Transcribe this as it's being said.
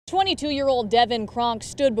22-year-old Devin Kronk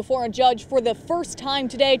stood before a judge for the first time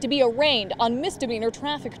today to be arraigned on misdemeanor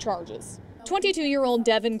traffic charges. 22-year-old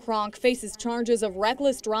Devin Kronk faces charges of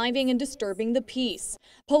reckless driving and disturbing the peace.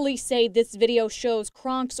 Police say this video shows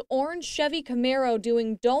Kronk's orange Chevy Camaro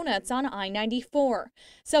doing donuts on I-94.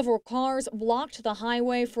 Several cars blocked the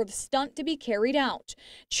highway for the stunt to be carried out.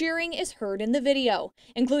 Cheering is heard in the video,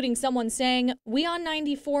 including someone saying, "We on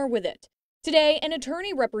 94 with it." Today, an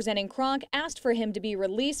attorney representing Kronk asked for him to be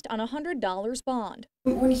released on a $100 bond.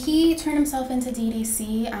 When he turned himself into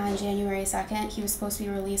DDC on January 2nd, he was supposed to be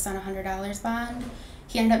released on a $100 bond.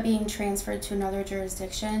 He ended up being transferred to another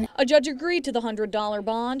jurisdiction. A judge agreed to the $100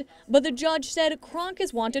 bond, but the judge said Kronk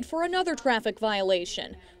is wanted for another traffic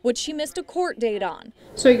violation, which he missed a court date on.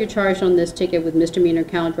 So you're charged on this ticket with misdemeanor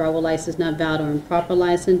count, driver license not valid or improper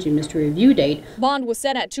license. You missed a review date. Bond was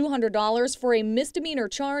set at $200 for a misdemeanor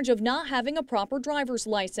charge of not having a proper driver's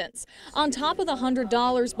license, on top of the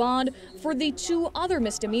 $100 bond for the two other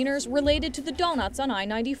misdemeanors related to the donuts on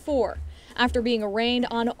I-94. After being arraigned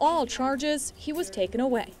on all charges, he was taken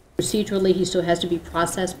away. Procedurally, he still has to be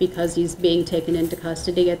processed because he's being taken into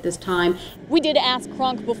custody at this time. We did ask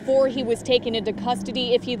Kronk before he was taken into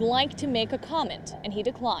custody if he'd like to make a comment, and he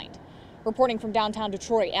declined. Reporting from downtown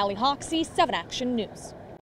Detroit, Allie Hoxie, 7 Action News.